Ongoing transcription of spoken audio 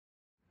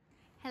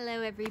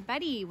Hello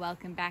everybody,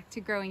 welcome back to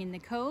Growing in the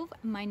Cove.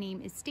 My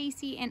name is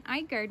Stacy and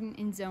I garden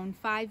in Zone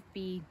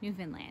 5B,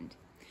 Newfoundland.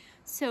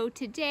 So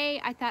today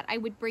I thought I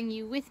would bring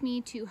you with me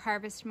to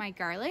harvest my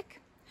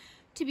garlic.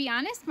 To be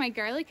honest, my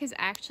garlic has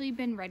actually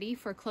been ready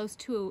for close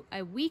to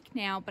a week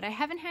now, but I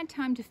haven't had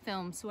time to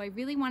film, so I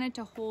really wanted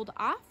to hold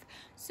off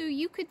so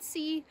you could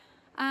see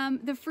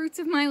the fruits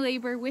of my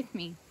labor with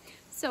me.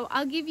 So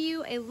I'll give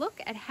you a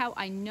look at how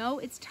I know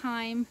it's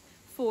time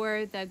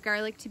for the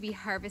garlic to be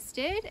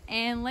harvested,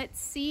 and let's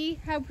see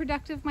how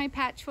productive my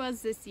patch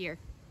was this year.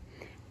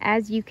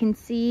 As you can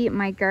see,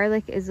 my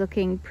garlic is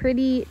looking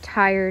pretty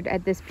tired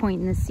at this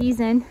point in the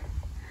season.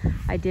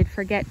 I did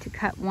forget to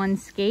cut one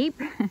scape,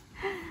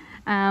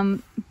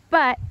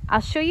 but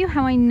I'll show you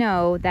how I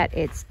know that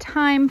it's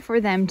time for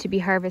them to be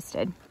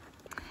harvested.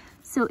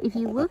 So if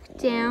you look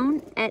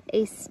down at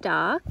a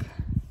stalk,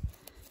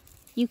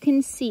 you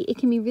can see, it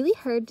can be really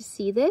hard to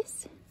see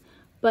this,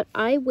 but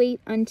I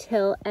wait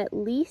until at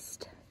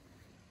least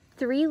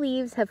 3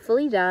 leaves have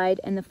fully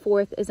died and the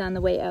 4th is on the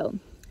way out.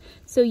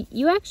 So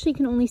you actually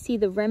can only see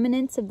the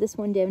remnants of this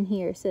one down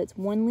here. So it's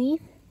 1 leaf,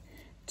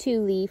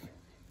 2 leaf,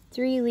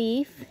 3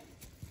 leaf,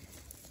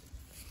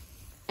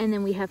 and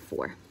then we have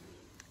 4.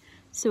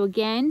 So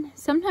again,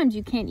 sometimes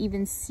you can't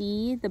even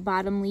see the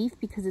bottom leaf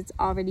because it's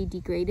already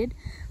degraded,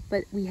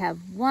 but we have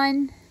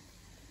 1,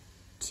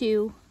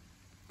 2,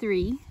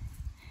 3,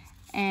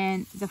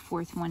 and the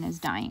 4th one is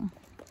dying.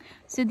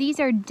 So these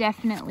are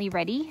definitely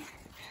ready.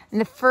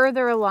 And the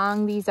further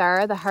along these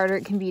are, the harder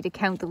it can be to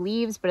count the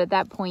leaves, but at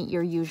that point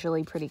you're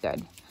usually pretty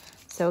good.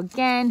 So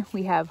again,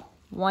 we have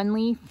 1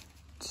 leaf,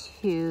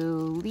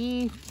 2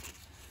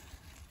 leaf,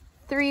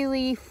 3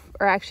 leaf,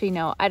 or actually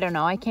no, I don't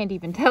know. I can't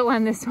even tell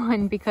on this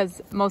one because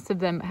most of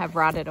them have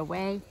rotted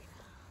away.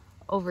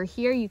 Over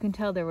here, you can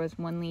tell there was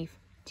 1 leaf,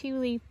 2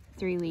 leaf,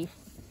 3 leaf,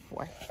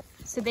 4.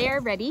 So they are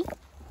ready.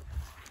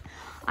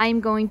 I'm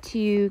going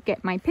to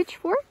get my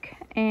pitchfork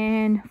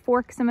and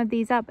fork some of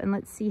these up, and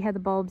let's see how the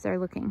bulbs are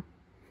looking.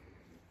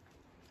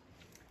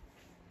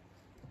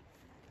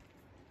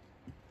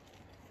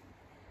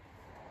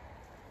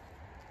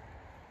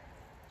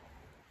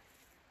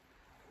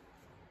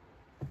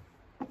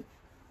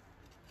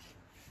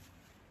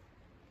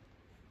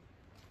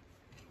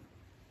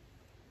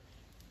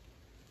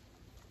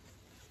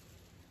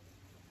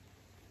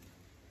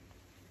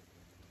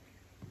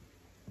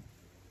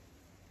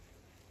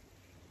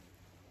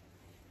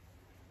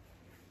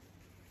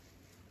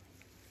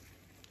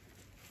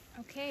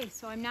 Okay,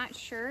 so I'm not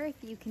sure if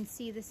you can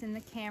see this in the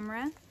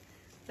camera,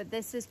 but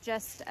this is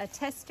just a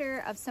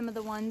tester of some of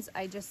the ones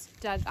I just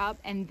dug up,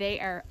 and they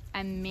are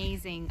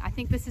amazing. I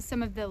think this is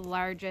some of the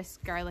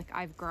largest garlic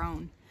I've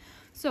grown.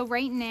 So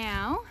right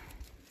now,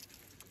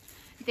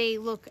 they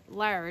look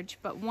large,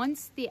 but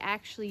once they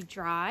actually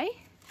dry,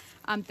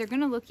 they're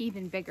gonna look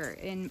even bigger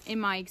in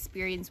my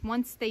experience.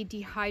 Once they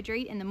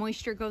dehydrate and the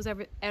moisture goes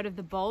out of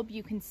the bulb,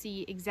 you can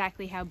see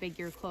exactly how big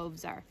your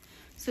cloves are.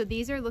 So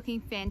these are looking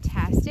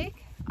fantastic.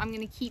 I'm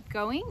gonna keep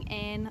going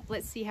and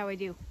let's see how I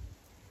do.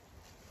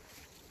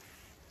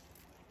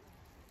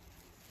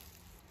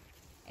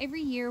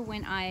 Every year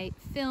when I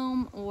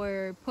film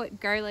or put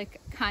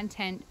garlic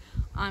content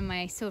on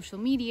my social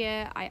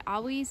media, I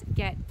always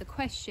get the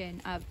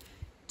question of,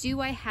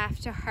 do I have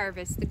to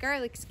harvest the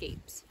garlic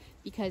scapes?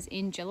 Because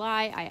in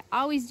July, I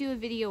always do a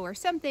video or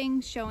something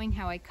showing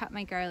how I cut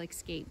my garlic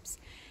scapes.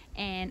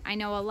 And I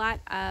know a lot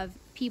of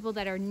people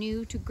that are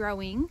new to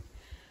growing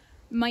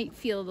might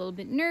feel a little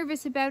bit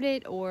nervous about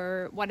it,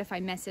 or what if I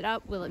mess it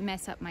up? Will it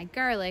mess up my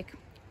garlic?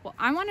 Well,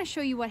 I want to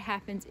show you what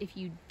happens if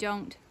you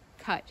don't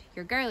cut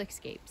your garlic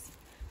scapes.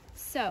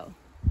 So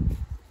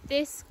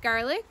this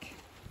garlic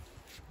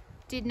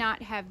did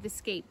not have the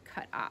scape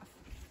cut off.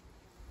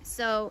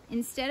 So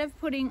instead of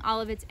putting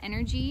all of its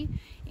energy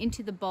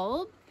into the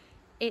bulb,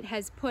 it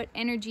has put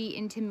energy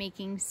into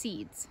making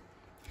seeds.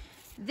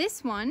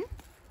 This one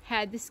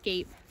had the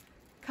scape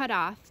cut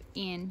off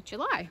in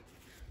July.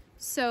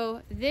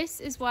 So this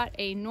is what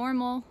a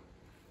normal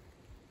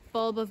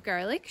bulb of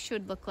garlic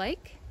should look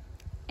like.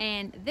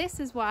 And this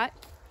is what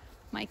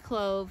my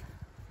clove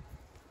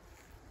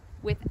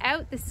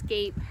without the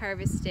scape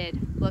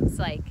harvested looks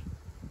like.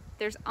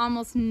 There's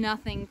almost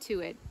nothing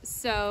to it.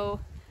 So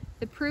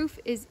the proof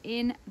is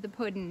in the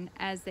pudding,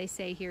 as they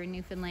say here in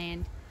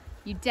Newfoundland.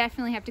 You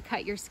definitely have to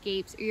cut your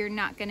scapes or you're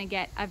not gonna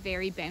get a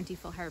very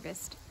bountiful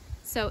harvest.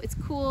 So it's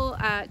cool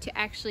to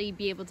actually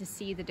be able to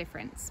see the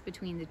difference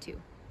between the two.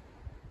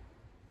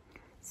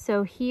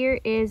 So here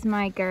is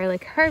my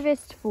garlic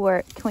harvest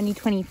for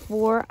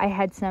 2024. I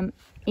had some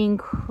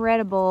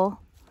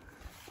incredible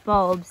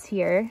bulbs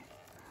here.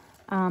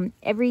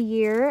 Every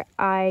year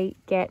I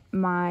get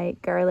my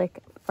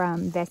garlic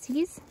from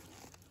Vessie's.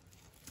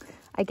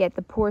 I get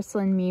the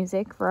porcelain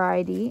music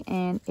variety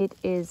and it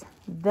is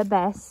the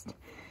best.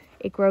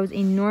 It grows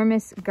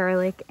enormous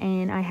garlic,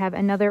 and I have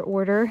another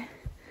order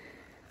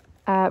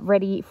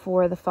ready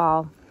for the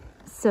fall.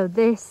 So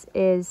this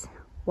is,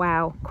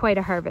 wow, quite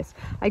a harvest.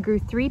 I grew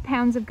 3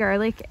 pounds of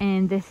garlic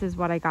and this is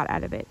what I got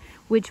out of it,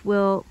 which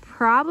will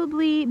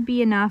probably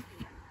be enough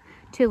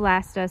to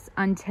last us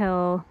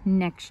until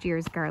next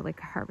year's garlic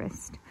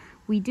harvest.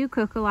 We do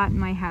cook a lot in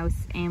my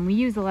house and we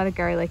use a lot of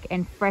garlic,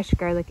 and fresh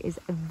garlic is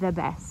the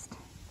best.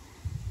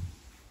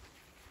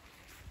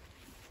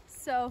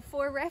 So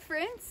for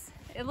reference,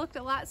 it looked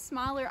a lot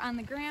smaller on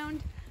the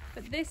ground,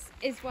 but this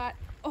is what,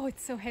 oh,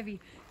 it's so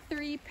heavy,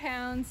 3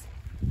 pounds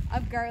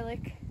of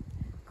garlic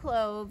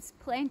cloves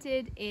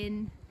planted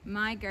in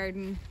my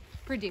garden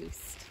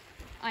produced.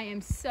 I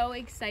am so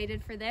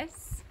excited for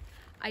this.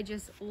 I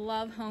just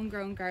love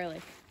homegrown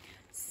garlic.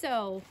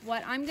 So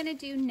what I'm gonna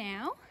do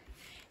now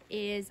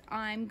is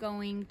I'm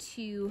going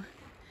to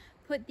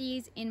put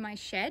these in my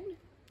shed.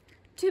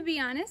 To be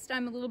honest,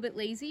 I'm a little bit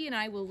lazy and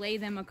I will lay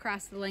them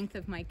across the length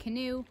of my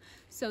canoe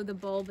so the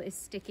bulb is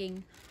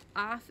sticking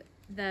off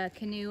the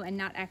canoe and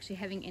not actually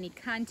having any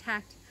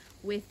contact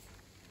with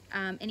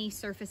any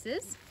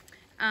surfaces.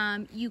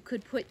 You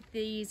could put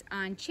these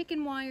on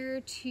chicken wire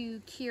to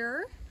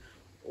cure,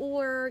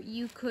 or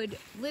you could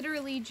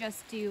literally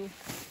just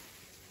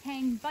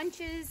hang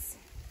bunches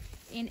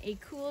in a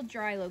cool,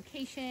 dry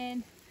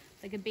location,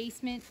 like a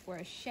basement or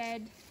a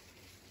shed.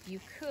 You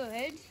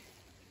could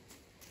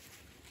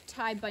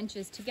tie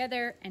bunches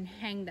together and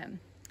hang them.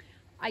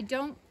 I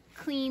don't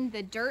clean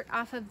the dirt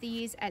off of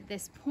these at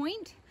this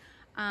point.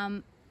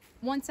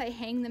 Once I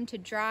hang them to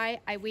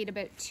dry, I wait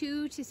about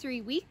 2 to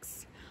 3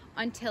 weeks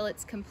until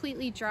it's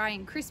completely dry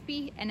and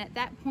crispy, and at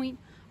that point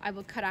I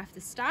will cut off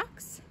the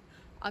stalks,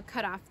 I'll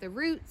cut off the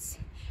roots,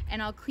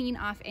 and I'll clean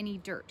off any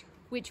dirt,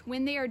 which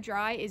when they are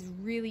dry is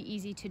really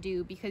easy to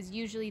do because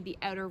usually the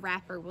outer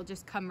wrapper will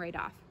just come right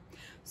off.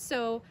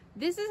 So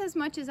this is as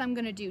much as I'm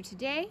gonna do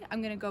today.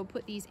 I'm gonna go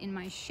put these in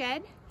my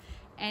shed,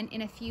 and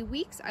in a few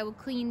weeks I will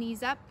clean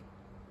these up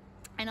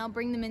and I'll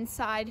bring them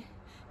inside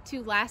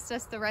to last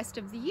us the rest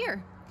of the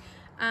year.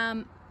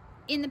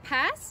 In the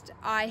past,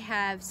 I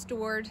have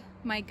stored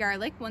my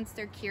garlic once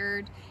they're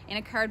cured in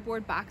a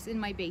cardboard box in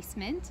my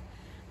basement.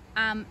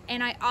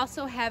 And I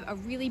also have a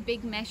really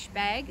big mesh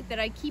bag that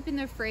I keep in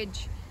the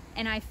fridge,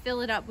 and I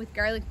fill it up with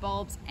garlic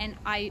bulbs, and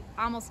I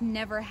almost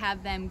never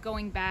have them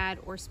going bad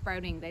or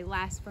sprouting. They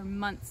last for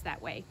months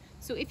that way.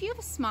 So if you have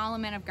a small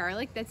amount of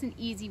garlic, that's an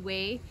easy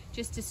way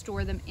just to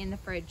store them in the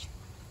fridge.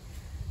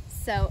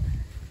 So,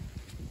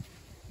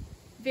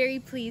 very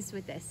pleased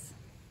with this.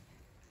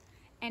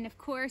 And of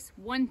course,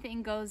 one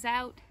thing goes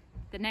out,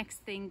 the next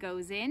thing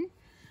goes in.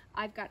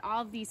 I've got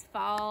all of these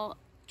fall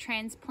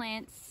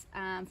transplants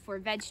for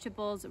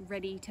vegetables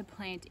ready to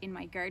plant in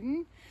my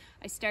garden.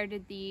 I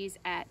started these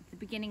at the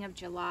beginning of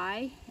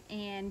July,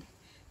 and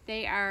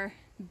they are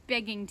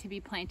begging to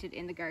be planted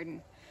in the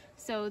garden.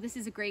 So this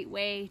is a great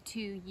way to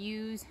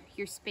use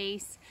your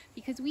space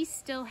because we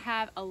still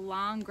have a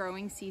long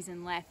growing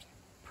season left,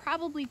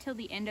 probably till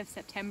the end of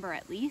September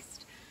at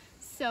least.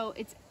 So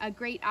it's a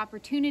great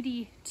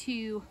opportunity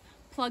to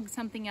plug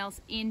something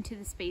else into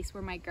the space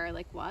where my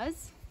garlic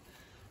was.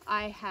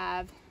 I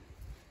have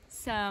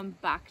some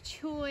bok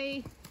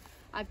choy,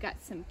 I've got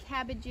some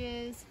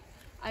cabbages,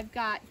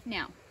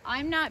 now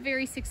I'm not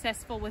very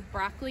successful with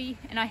broccoli,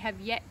 and I have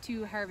yet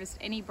to harvest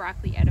any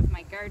broccoli out of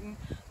my garden,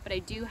 but I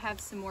do have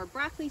some more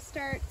broccoli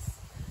starts.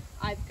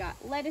 I've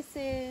got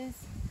lettuces,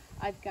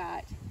 I've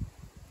got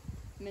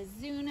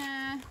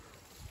mizuna,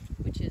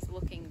 which is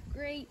looking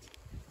great.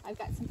 I've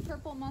got some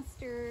purple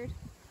mustard,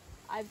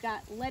 I've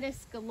got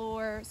lettuce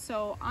galore.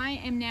 So I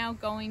am now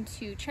going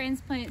to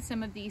transplant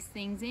some of these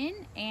things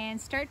in and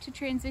start to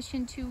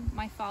transition to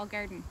my fall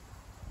garden.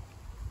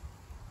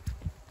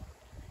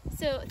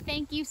 So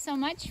thank you so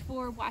much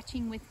for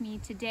watching with me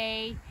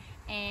today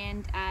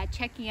and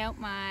checking out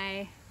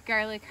my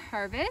garlic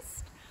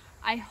harvest.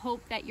 I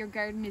hope that your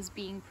garden is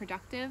being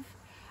productive.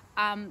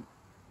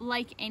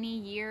 Like any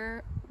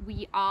year,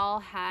 we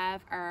all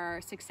have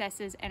our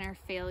successes and our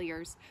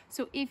failures.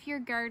 So if your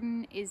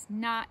garden is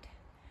not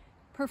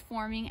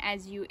performing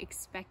as you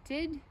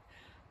expected,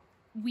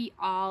 we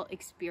all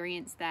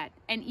experience that.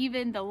 And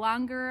even the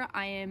longer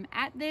I am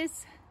at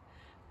this,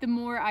 the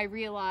more I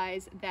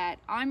realize that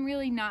I'm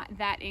really not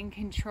that in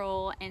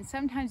control, and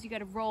sometimes you got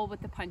to roll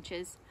with the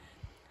punches.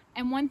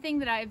 And one thing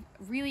that I've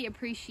really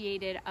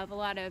appreciated of a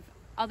lot of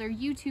other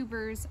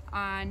YouTubers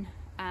on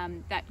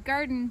that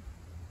garden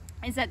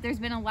is that there's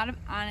been a lot of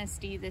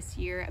honesty this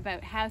year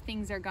about how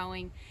things are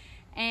going.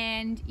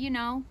 And you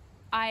know,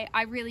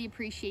 I really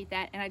appreciate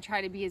that, and I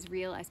try to be as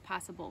real as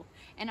possible.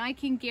 And I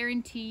can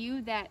guarantee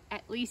you that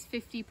at least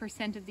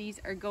 50% of these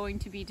are going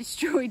to be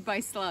destroyed by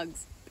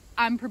slugs.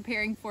 I'm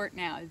preparing for it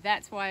now.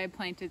 That's why I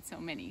planted so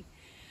many.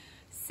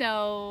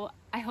 So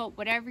I hope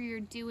whatever you're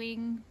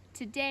doing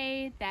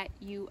today that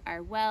you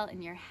are well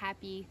and you're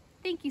happy.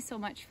 Thank you so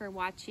much for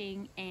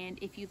watching, and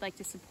if you'd like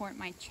to support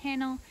my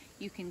channel,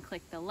 you can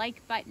click the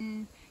like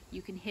button,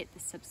 you can hit the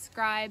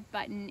subscribe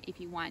button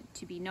if you want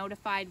to be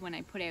notified when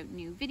I put out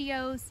new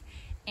videos,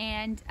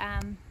 and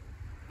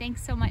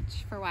thanks so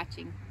much for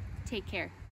watching. Take care.